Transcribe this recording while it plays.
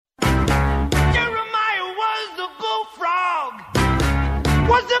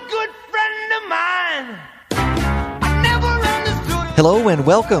Hello and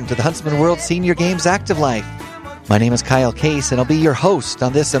welcome to the Huntsman World Senior Games Active Life. My name is Kyle Case and I'll be your host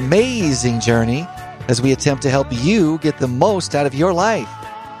on this amazing journey as we attempt to help you get the most out of your life.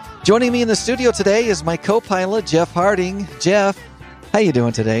 Joining me in the studio today is my co-pilot, Jeff Harding. Jeff, how you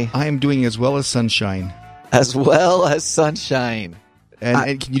doing today? I am doing as well as sunshine. As well as sunshine.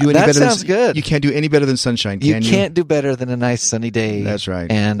 And can you do any that better? Sounds good. You can't do any better than sunshine, can you? You can't do better than a nice sunny day. That's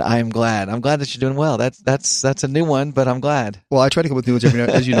right. And I'm glad. I'm glad that you're doing well. That's a new one, but I'm glad. Well, I try to come up with new ones every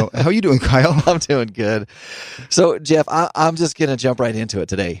now, as you know. How are you doing, Kyle? I'm doing good. So, Jeff, I'm just going to jump right into it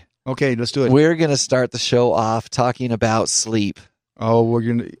today. Okay, let's do it. We're going to start the show off talking about sleep. Oh, we're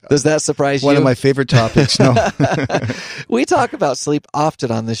going to... Does that surprise you? One of my favorite topics. No. We talk about sleep often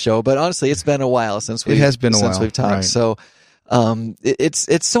on this show, but honestly, it's been a while since we've talked. Right. So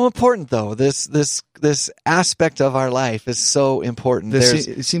it's so important, though. This aspect of our life is so important.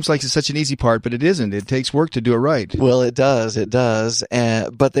 It seems like it's such an easy part, but it isn't. It takes work to do it right. Well, it does.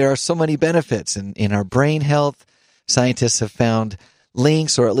 But there are so many benefits in our brain health. Scientists have found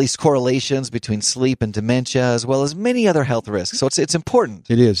links or at least correlations between sleep and dementia, as well as many other health risks. So it's important.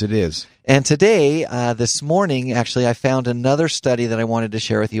 It is. And today, this morning, actually, I found another study that I wanted to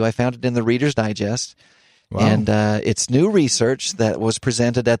share with you. I found it in the Reader's Digest. Wow. And it's new research that was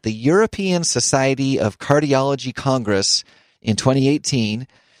presented at the European Society of Cardiology Congress in 2018.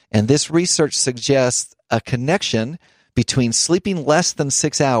 And this research suggests a connection between sleeping less than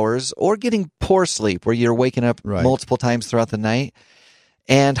 6 hours or getting poor sleep, where you're waking up multiple times throughout the night,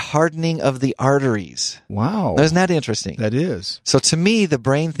 and hardening of the arteries. Wow. Isn't that interesting? That is. So to me, the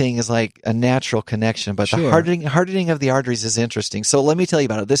brain thing is like a natural connection, but the hardening of the arteries is interesting. So let me tell you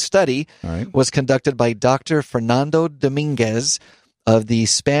about it. This study was conducted by Dr. Fernando Dominguez of the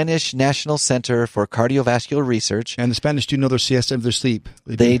Spanish National Center for Cardiovascular Research. And the Spanish do know their siesta of their sleep.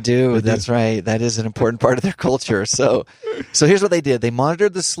 They do. That's right. That is an important part of their culture. So here's what they did. They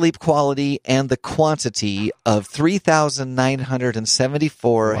monitored the sleep quality and the quantity of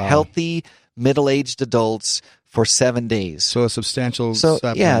 3,974 healthy middle-aged adults for 7 days. So a substantial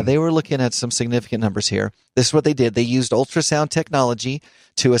yeah, they were looking at some significant numbers here. This is what they did. They used ultrasound technology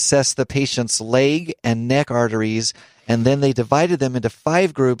to assess the patient's leg and neck arteries, and then they divided them into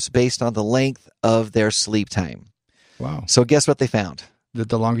 5 groups based on the length of their sleep time. Wow. So guess what they found? That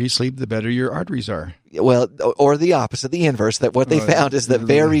the longer you sleep, the better your arteries are. Well, or the opposite, the inverse, that what they found is that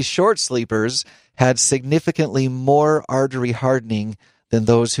very short sleepers had significantly more artery hardening than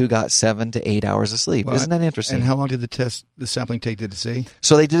those who got 7 to 8 hours of sleep. Isn't that interesting? And how long did the sampling take, did it say?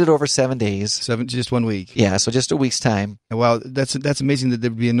 So they did it over 7 days. Just 1 week? Yeah, so just a week's time. Wow, that's amazing that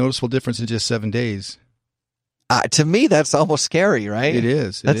there would be a noticeable difference in just 7 days. To me, that's almost scary, right? It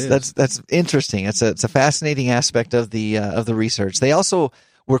is. That's interesting. It's a fascinating aspect of the research. They also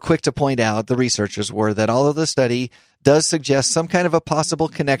were quick to point out, the researchers were, that although the study does suggest some kind of a possible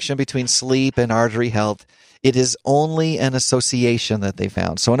connection between sleep and artery health, it is only an association that they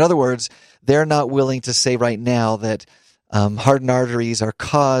found. So in other words, they're not willing to say right now that hardened arteries are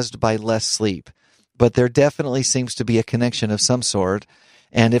caused by less sleep, but there definitely seems to be a connection of some sort.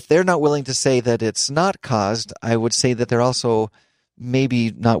 And if they're not willing to say that it's not caused, I would say that they're also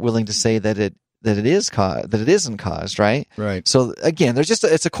maybe not willing to say that it isn't caused, right? Right. So again,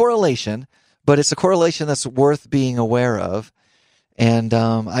 it's a correlation, but it's a correlation that's worth being aware of. And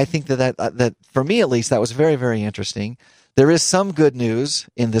I think that for me at least, that was very, very interesting. There is some good news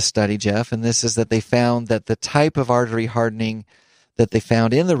in this study, Jeff, and this is that they found that the type of artery hardening that they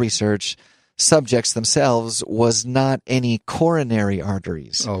found in the research subjects themselves was not any coronary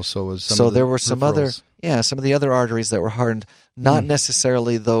arteries. Oh, so it was there were some of the other arteries that were hardened, not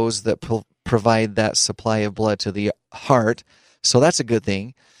necessarily those that provide that supply of blood to the heart. So that's a good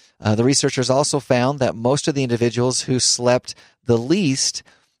thing. The researchers also found that most of the individuals who slept the least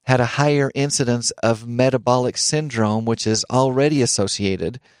had a higher incidence of metabolic syndrome, which is already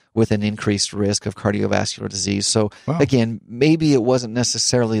associated with an increased risk of cardiovascular disease. So again, maybe it wasn't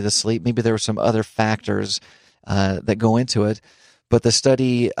necessarily the sleep. Maybe there were some other factors that go into it. But the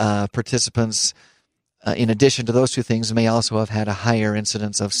study participants, in addition to those two things, may also have had a higher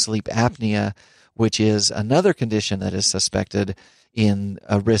incidence of sleep apnea, which is another condition that is suspected in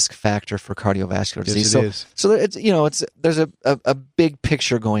a risk factor for cardiovascular disease. So there's a big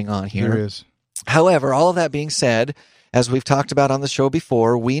picture going on here. There is. However, all of that being said, as we've talked about on the show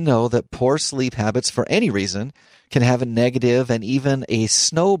before, we know that poor sleep habits for any reason can have a negative and even a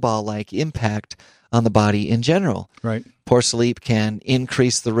snowball-like impact on the body in general. Right. Poor sleep can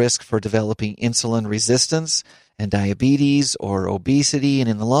increase the risk for developing insulin resistance and diabetes or obesity, and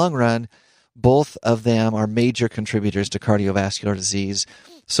in the long run, Both of them are major contributors to cardiovascular disease.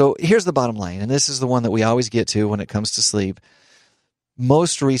 So here's the bottom line, and this is the one that we always get to when it comes to sleep.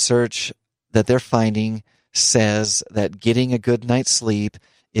 Most research that they're finding says that getting a good night's sleep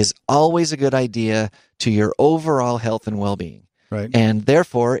is always a good idea to your overall health and well-being. Right. And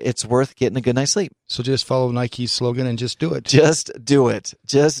therefore, it's worth getting a good night's sleep. So just follow Nike's slogan and just do it. Just do it.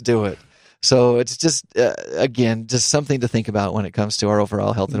 Just do it. So it's just, again, just something to think about when it comes to our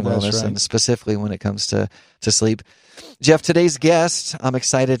overall health and That's wellness, right. and specifically when it comes to sleep. Jeff, today's guest, I'm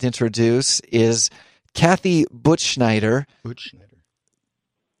excited to introduce, is Kathy Utschneider.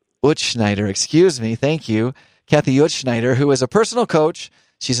 Utschneider, excuse me. Thank you. Kathy Utschneider, who is a personal coach.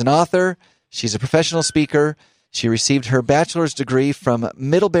 She's an author. She's a professional speaker. She received her bachelor's degree from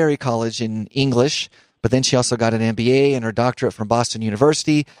Middlebury College in English, but then she also got an MBA and her doctorate from Boston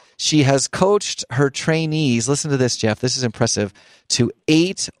University. She has coached her trainees, listen to this, Jeff, this is impressive, to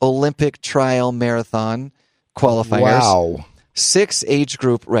 8 Olympic trial marathon qualifiers. Wow. 6 age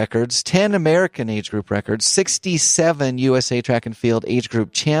group records, 10 American age group records, 67 USA track and field age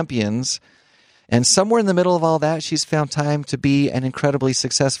group champions. And somewhere in the middle of all that, she's found time to be an incredibly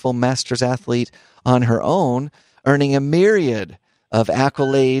successful masters athlete on her own, earning a myriad of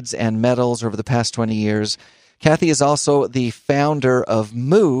accolades and medals over the past 20 years. Kathy is also the founder of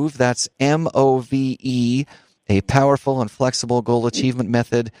MOVE, that's MOVE, a powerful and flexible goal achievement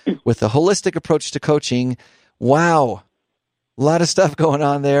method with a holistic approach to coaching. Wow. A lot of stuff going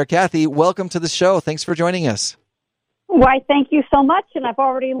on there. Kathy, welcome to the show. Thanks for joining us. Why, thank you so much. And I've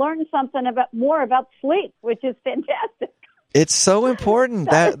already learned something more about sleep, which is fantastic. It's so important,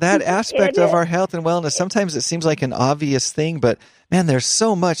 that aspect of our health and wellness. Sometimes it seems like an obvious thing, but man, there's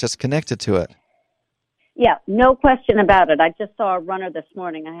so much that's connected to it. Yeah, no question about it. I just saw a runner this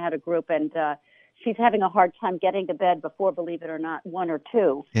morning. I had a group, and she's having a hard time getting to bed before, believe it or not, 1 or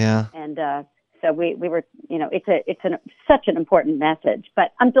 2. Yeah. And so we were, it's such an important message.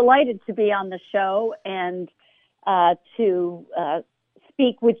 But I'm delighted to be on the show and to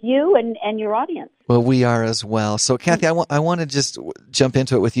speak with you and your audience. Well, we are as well. So, Kathy, I want to just jump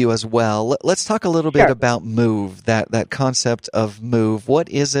into it with you as well. Let's talk a little bit about MOVE, that concept of MOVE. What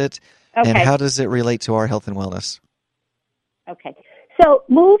is it, and how does it relate to our health and wellness? Okay. So,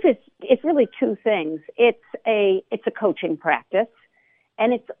 MOVE is really 2 things. It's a coaching practice,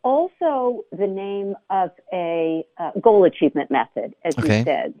 and it's also the name of a goal achievement method, as you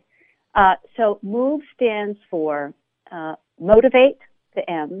said. So MOVE stands for motivate, the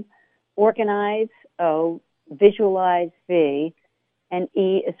M, organize, O, visualize, V, and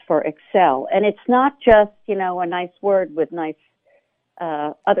E is for excel. And it's not just, a nice word with nice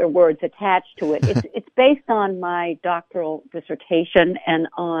other words attached to it. It's based on my doctoral dissertation and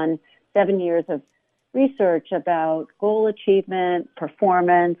on 7 years of research about goal achievement,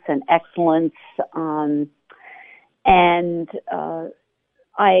 performance, and excellence.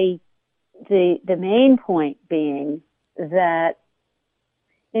 The main point being that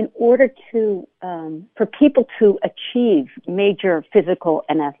in order to for people to achieve major physical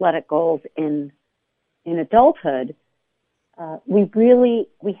and athletic goals in adulthood,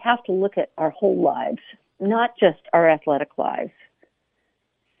 we have to look at our whole lives, not just our athletic lives.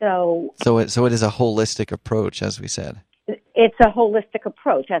 So it is a holistic approach, as we said. It's a holistic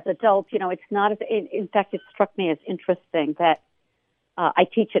approach. As adults, it's not. In fact, it struck me as interesting that I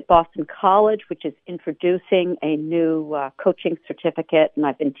teach at Boston College, which is introducing a new coaching certificate, and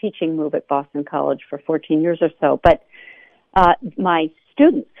I've been teaching MOVE at Boston College for 14 years or so. But my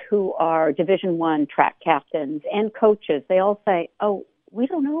students who are Division I track captains and coaches, they all say, "Oh, we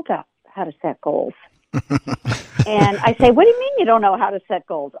don't know about how to set goals." And I say, "What do you mean you don't know how to set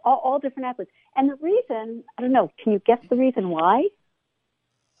goals?" All different athletes. And the reason, I don't know, can you guess the reason why?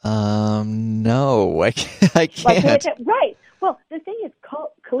 No, I can't. Right. Well, the thing is,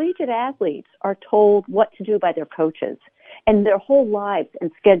 collegiate athletes are told what to do by their coaches, and their whole lives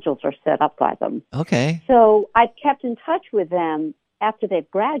and schedules are set up by them. Okay. So I've kept in touch with them after they've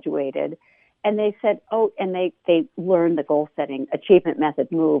graduated, and they said, and they learned the goal setting achievement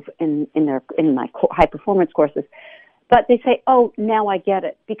method MOVE in my high performance courses. But they say, "Oh, now I get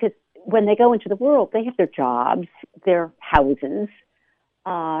it," because when they go into the world, they have their jobs, their houses,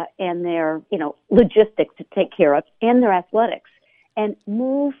 and their logistics to take care of, and their athletics. And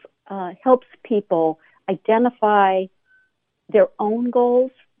MOVE helps people identify their own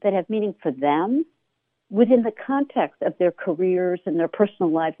goals that have meaning for them within the context of their careers and their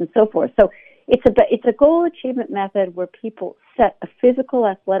personal lives and so forth. So it's a goal achievement method where people set a physical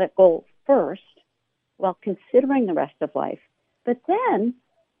athletic goal first while considering the rest of life. But then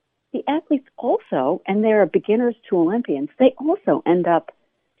the athletes also, and they're beginners to Olympians, they also end up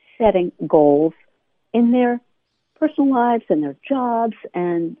setting goals in their personal lives and their jobs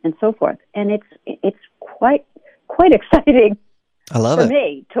and so forth. And it's quite exciting I love for it.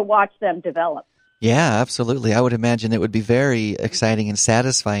 me to watch them develop. Yeah, absolutely. I would imagine it would be very exciting and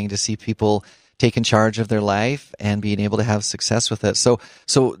satisfying to see people taking charge of their life and being able to have success with it. So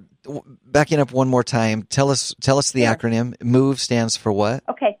backing up one more time, tell us the Sure. acronym. MOVE stands for what?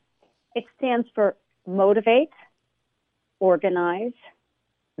 Okay. It stands for motivate, organize,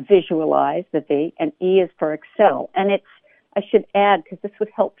 visualize, the V, and E is for excel. And I should add, because this would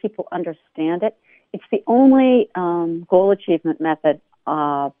help people understand it, it's the only goal achievement method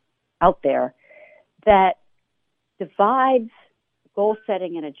out there that divides goal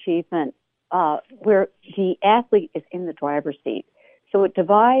setting and achievement where the athlete is in the driver's seat. So it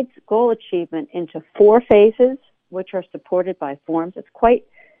divides goal achievement into 4 phases, which are supported by forms.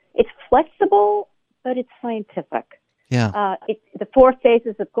 It's flexible, but it's scientific. Yeah. The 4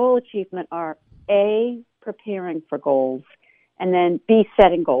 phases of goal achievement are A, preparing for goals, and then B,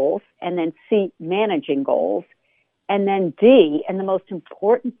 setting goals, and then C, managing goals, and then D, and the most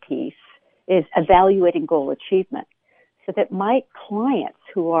important piece, is evaluating goal achievement. So that my clients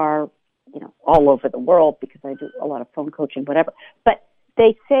who are, all over the world, because I do a lot of phone coaching, whatever, but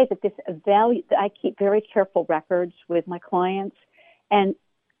they say that I keep very careful records with my clients, and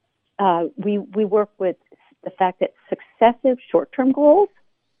we work with the fact that successive short-term goals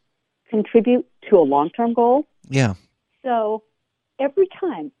contribute to a long-term goal. Yeah. So every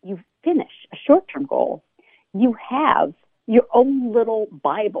time you finish a short-term goal, you have your own little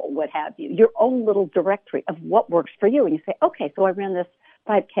Bible, what have you, your own little directory of what works for you. And you say, okay, so I ran this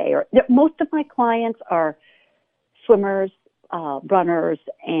 5K. Most of my clients are swimmers, runners,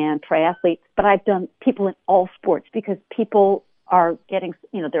 and triathletes, but I've done people in all sports because people are getting,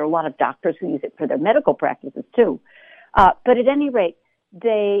 there are a lot of doctors who use it for their medical practices too. But at any rate,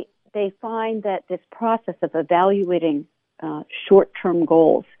 they find that this process of evaluating short-term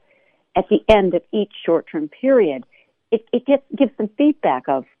goals at the end of each short-term period, it gives them feedback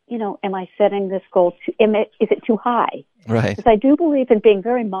of, am I setting this goal is it too high? Right. Because I do believe in being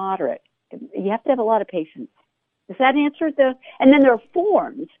very moderate. You have to have a lot of patience. Does that answer and then there are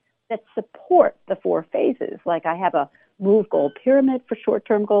forms that support the 4 phases. Like I have a MOVE goal pyramid for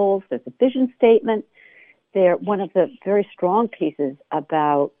short-term goals. There's a vision statement. One of the very strong pieces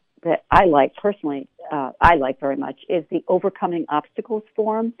about that I like personally, I like very much, is the overcoming obstacles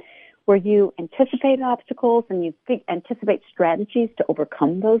form, where you anticipate obstacles and you anticipate strategies to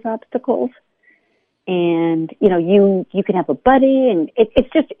overcome those obstacles. And, you can have a buddy, and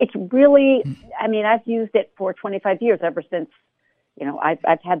it's really, I've used it for 25 years, ever since,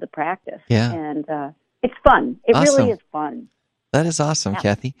 I've had the practice. Yeah. And it's fun. It Awesome. really is fun. That is awesome, Yeah.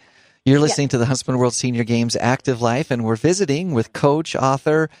 Kathy. You're listening to the Huntsman World Senior Games Active Life, and we're visiting with coach,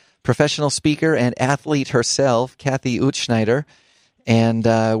 author, professional speaker, and athlete herself, Kathy Utzschneider. And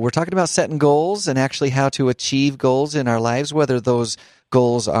we're talking about setting goals and actually how to achieve goals in our lives, whether those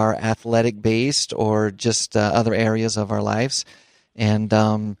goals are athletic-based or just other areas of our lives. And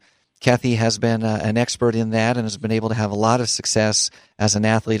Kathy has been an expert in that and has been able to have a lot of success as an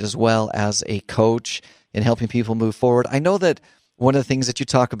athlete as well as a coach in helping people move forward. I know that one of the things that you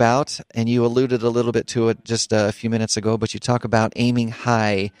talk about, and you alluded a little bit to it just a few minutes ago, but you talk about aiming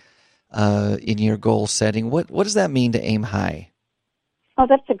high in your goal setting. What does that mean to aim high? Oh,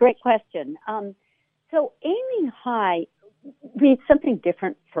 that's a great question. So aiming high means something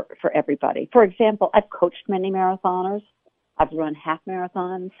different for everybody. For example, I've coached many marathoners. I've run half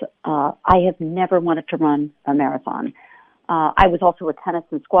marathons. I have never wanted to run a marathon. I was also a tennis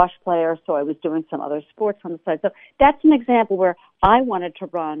and squash player, so I was doing some other sports on the side. So that's an example where I wanted to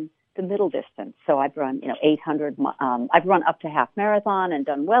run the middle distance. So I've run, 800. I've run up to half marathon and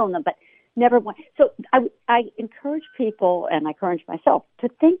done well in them, but never won. So I encourage people, and I encourage myself, to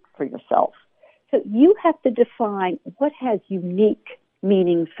think for yourself. So you have to define what has unique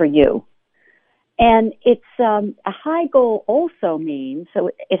meaning for you. And it's a high goal also means, so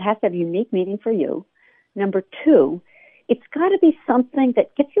it has to have unique meaning for you. Number 2, it's got to be something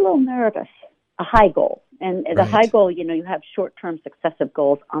that gets you a little nervous, a high goal. And the high goal, you have short-term successive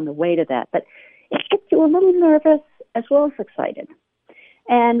goals on the way to that. But it gets you a little nervous as well as excited.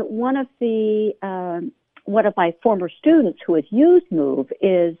 And one of my former students who has used MOVE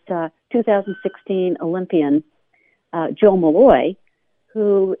is 2016 Olympian Joe Malloy,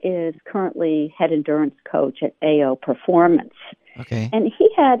 who is currently head endurance coach at AO Performance. Okay. And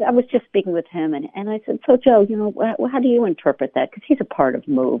I was just speaking with him, and I said, so Joe, how do you interpret that? Because he's a part of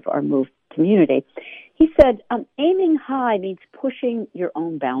MOVE, our MOVE community. He said, aiming high means pushing your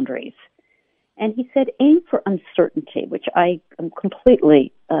own boundaries. And he said, aim for uncertainty, which I am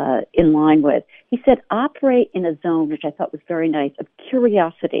completely in line with. He said, operate in a zone, which I thought was very nice, of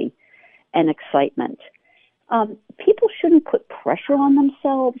curiosity and excitement. People shouldn't put pressure on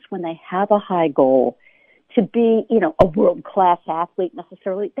themselves when they have a high goal to be, a world-class athlete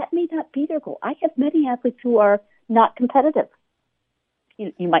necessarily. That may not be their goal. I have many athletes who are not competitive.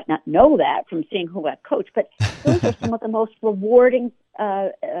 You might not know that from seeing who I coach, but those are some of the most rewarding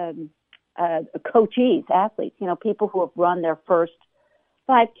coachees, athletes, people who have run their first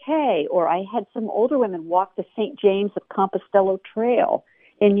 5K, or I had some older women walk the St. James of Compostela Trail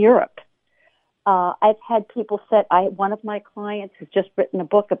in Europe. I've had people one of my clients has just written a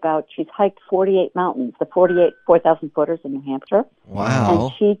book about, she's hiked 48 mountains, the 4,000 footers in New Hampshire. Wow.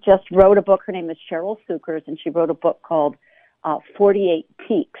 And she just wrote a book. Her name is Cheryl Sukers, and she wrote a book called 48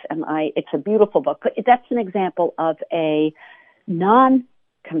 Peaks. And it's a beautiful book. But that's an example of a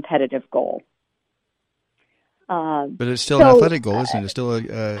non-competitive goal. But it's still an athletic goal, isn't it? It's still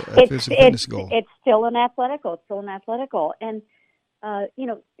a physical fitness goal. It's still an athletic goal. And,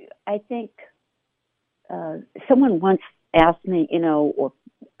 I think someone once asked me, or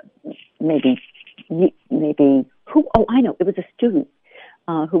maybe who? Oh, I know. It was a student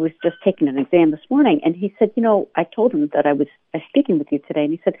who was just taking an exam this morning, and he said, I told him that I was speaking with you today,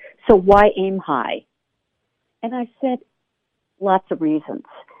 and he said, so why aim high? And I said, lots of reasons.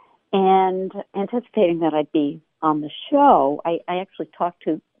 And anticipating that I'd be on the show, I actually talked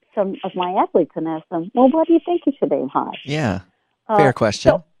to some of my athletes and asked them, well, why do you think you should aim high? Yeah, fair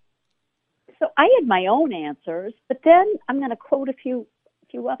question. So I had my own answers, but then I'm going to quote a few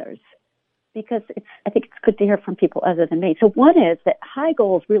others because I think it's good to hear from people other than me. So one is that high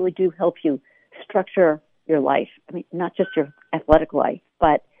goals really do help you structure your life. I mean, not just your athletic life,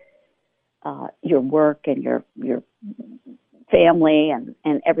 but your work and your family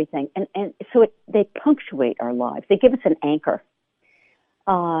and everything. And so they punctuate our lives. They give us an anchor.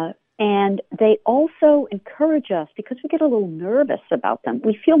 And they also encourage us, because we get a little nervous about them,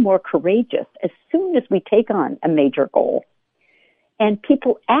 we feel more courageous as soon as we take on a major goal. And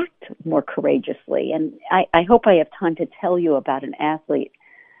people act more courageously. And I hope I have time to tell you about an athlete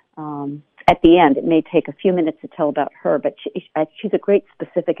at the end. It may take a few minutes to tell about her, but she's a great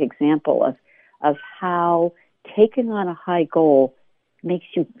specific example of how taking on a high goal makes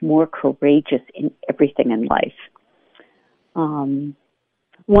you more courageous in everything in life.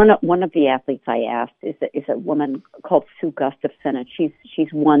 One of the athletes I asked is a woman called Sue Gustafson, and she's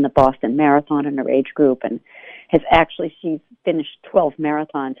won the Boston Marathon in her age group, and she's finished 12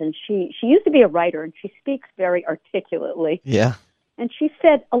 marathons. And she used to be a writer, and she speaks very articulately. Yeah. And she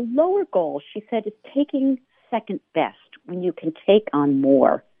said a lower goal, she said, is taking second best when you can take on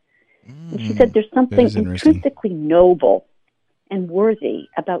more. And she said there's something intrinsically noble and worthy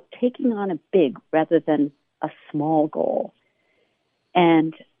about taking on a big rather than a small goal.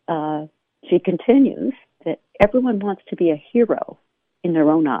 And she continues that everyone wants to be a hero in their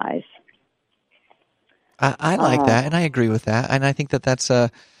own eyes. I like that, and I agree with that. And I think that's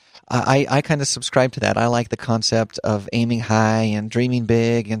I kind of subscribe to that. I like the concept of aiming high and dreaming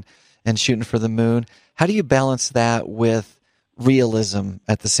big and shooting for the moon. How do you balance that with realism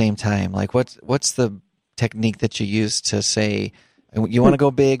at the same time? Like, what's the technique that you use to say you want to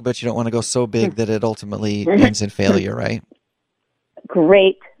go big, but you don't want to go so big that it ultimately ends in failure, right?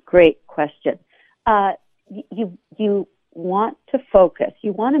 Great question. You want to focus.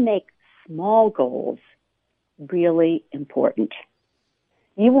 You want to make small goals really important.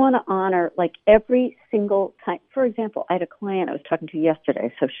 You want to honor, like, every single time. For example, I had a client I was talking to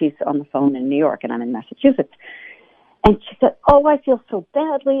yesterday, so she's on the phone in New York, and I'm in Massachusetts. And she said, I feel so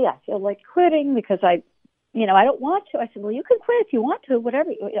badly. I feel like quitting because I don't want to. I said, well, you can quit if you want to,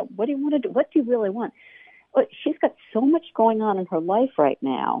 whatever. What do you want to do? What do you really want? Well, she's got so much going on in her life right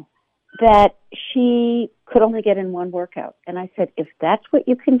now that she could only get in one workout. And I said, if that's what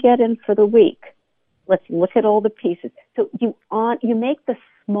you can get in for the week, let's look at all the pieces. So you make the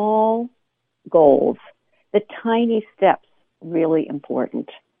small goals, the tiny steps, really important.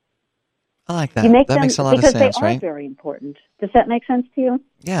 I like that. That makes a lot of sense, right? Because they are very important. Does that make sense to you?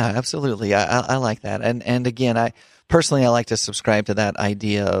 Yeah, absolutely. I like that. And again, I like to subscribe to that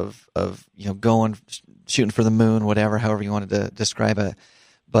idea of going, shooting for the moon, whatever, however you wanted to describe it,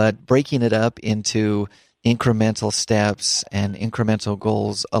 but breaking it up into incremental steps and incremental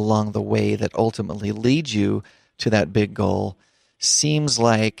goals along the way that ultimately lead you to that big goal seems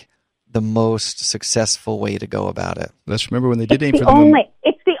like the most successful way to go about it. Let's remember when they did aim for the moon.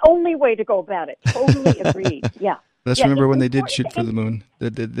 It's the only way to go about it. Totally agreed. Yeah. Let's Yeah, remember it's when they did important shoot to for the moon,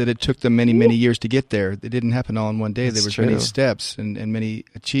 that it took them many, many years to get there. It didn't happen all in one day. That's There were many true. steps and many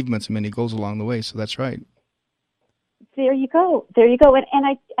achievements and many goals along the way. So that's right. There you go. There you go. And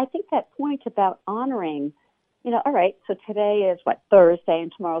I think that point about honoring, all right, so today is Thursday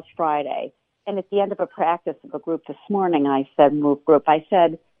and tomorrow's Friday. And at the end of a practice of a group this morning, move group, I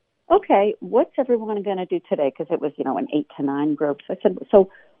said, okay, what's everyone going to do today? Because it was, an 8 to 9 group. So I said, so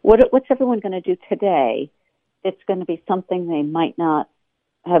what's everyone going to do today? It's going to be something they might not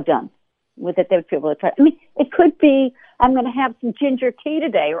have done with it. They would feel able to try. I mean, it could be, I'm going to have some ginger tea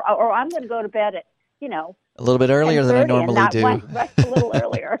today, or I'm going to go to bed at, A little bit earlier than I 10:30 normally and do. not rush a little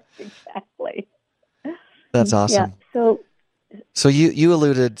earlier. Exactly. That's awesome. Yeah. So you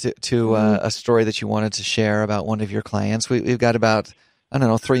alluded to a story that you wanted to share about one of your clients. We've got about,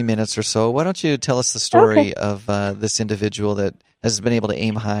 3 minutes or so. Why don't you tell us the story of this individual that has been able to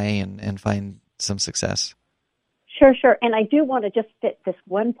aim high and find some success? Sure. And I do want to just fit this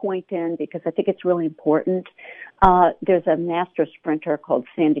one point in because I think it's really important. There's a master sprinter called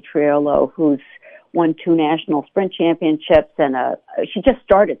Sandy Triolo who's won 2 national sprint championships, and she just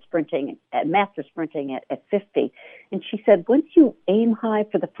started master sprinting at 50. And she said, once you aim high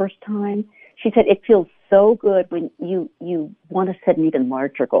for the first time, she said it feels so good when you want to set an even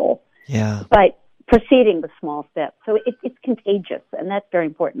larger goal. Yeah. But proceeding with small steps. So it's contagious, and that's very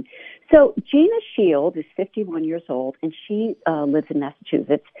important. So Gina Shield is 51 years old, and she lives in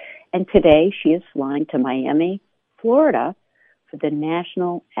Massachusetts. And today she is flying to Miami, Florida, for the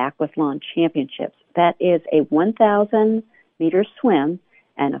National Aquathlon Championships. That is a 1,000-meter swim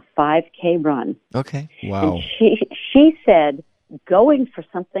and a 5K run. Okay. Wow. And she said, going for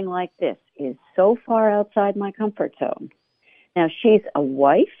something like this is so far outside my comfort zone. Now, she's a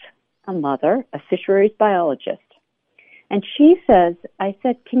wife, a mother, a fisheries biologist. And she says, I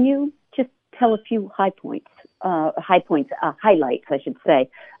said, can you just tell a few highlights, I should say,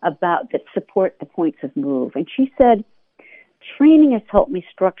 about that support the points of move. And she said, training has helped me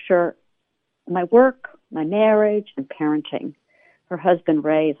structure my work, my marriage, and parenting. Her husband,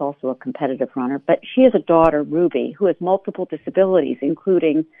 Ray, is also a competitive runner, but she has a daughter, Ruby, who has multiple disabilities,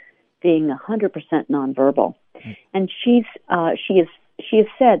 including being 100% nonverbal. And she has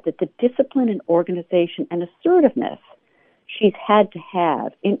said that the discipline and organization and assertiveness she's had to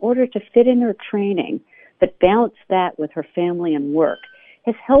have in order to fit in her training, but balance that with her family and work,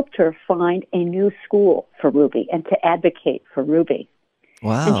 has helped her find a new school for Ruby and to advocate for Ruby.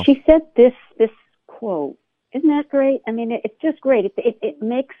 Wow. And she said this quote, isn't that great? I mean, it's just great.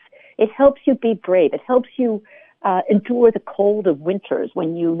 It helps you be brave. It helps you endure the cold of winters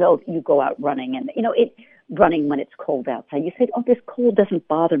when you go out running and, running when it's cold outside. You say, oh, this cold doesn't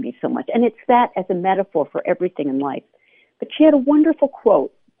bother me so much. And it's that as a metaphor for everything in life. But she had a wonderful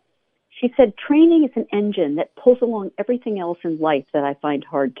quote. She said, training is an engine that pulls along everything else in life that I find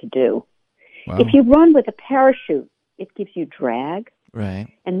hard to do. Wow. If you run with a parachute, it gives you drag. Right.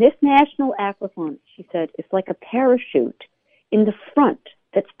 And this national aquathlon, she said, is like a parachute in the front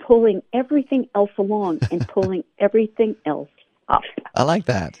that's pulling everything else along and pulling everything else up. I like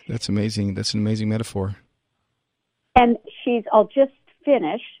that. That's amazing. That's an amazing metaphor. And I'll just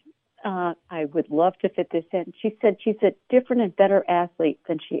finish. I would love to fit this in. She said she's a different and better athlete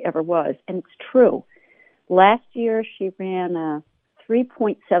than she ever was. And it's true. Last year, she ran a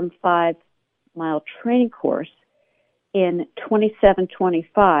 3.75 mile training course in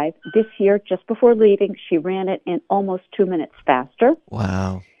 27:25. This year, just before leaving, she ran it in almost 2 minutes faster.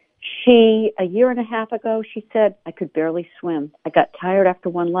 Wow. A year and a half ago, she said, I could barely swim. I got tired after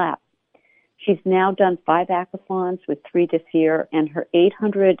one lap. She's now done 5 aquathlons with 3 this year, and her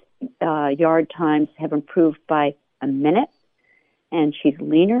 800 yard times have improved by a minute. And she's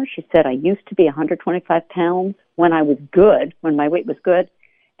leaner. She said, I used to be 125 pounds when I was good, when my weight was good,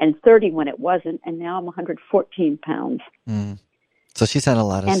 and 30 when it wasn't, and now I'm 114 pounds. So she's had a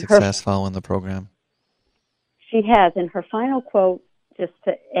lot of success following the program. She has. And her final quote, just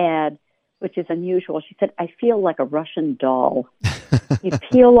to add, which is unusual, she said, I feel like a Russian doll. You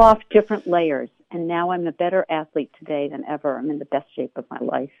peel off different layers, and now I'm a better athlete today than ever. I'm in the best shape of my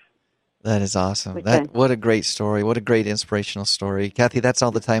life. That is awesome. Okay. What a great story. What a great inspirational story. Kathy, that's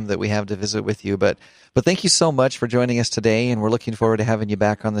all the time that we have to visit with you. But thank you so much for joining us today, and we're looking forward to having you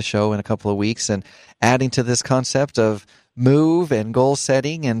back on the show in a couple of weeks and adding to this concept of move and goal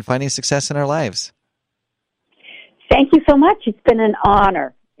setting and finding success in our lives. Thank you so much. It's been an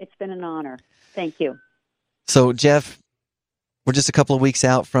honor. Thank you. So, Jeff, We're just a couple of weeks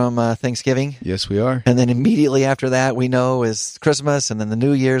out from Thanksgiving. Yes, we are. And then immediately after that, we know is Christmas, and then the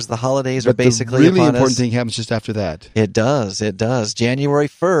New Year's, the holidays are basically the really upon important us. thing happens just after that. It does. It does. January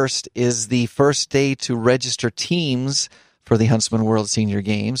 1st is the first day to register teams for the Huntsman World Senior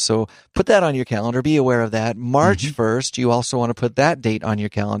Games. So put that on your calendar. Be aware of that. March 1st, you also want to put that date on your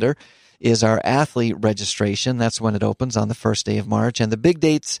calendar, is our athlete registration. That's when it opens on the first day of March. And the big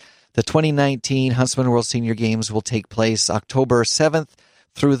dates, the 2019 Huntsman World Senior Games will take place October 7th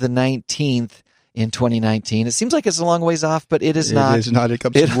through the 19th in 2019. It seems like it's a long ways off, but it is not. It is not. It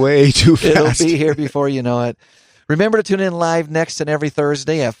comes way too fast. It'll be here before you know it. Remember to tune in live next and every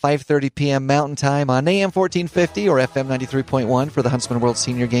Thursday at 5:30 p.m. Mountain Time on AM 1450 or FM 93.1 for the Huntsman World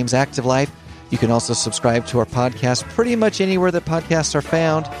Senior Games Active Life. You can also subscribe to our podcast pretty much anywhere that podcasts are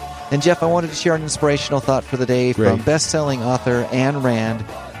found. And Jeff, I wanted to share an inspirational thought for the day from best-selling author Anne Rand.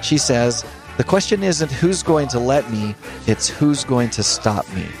 She says, "The question isn't who's going to let me, it's who's going to stop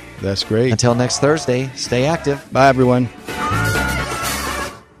me." That's great. Until next Thursday, stay active. Bye, everyone.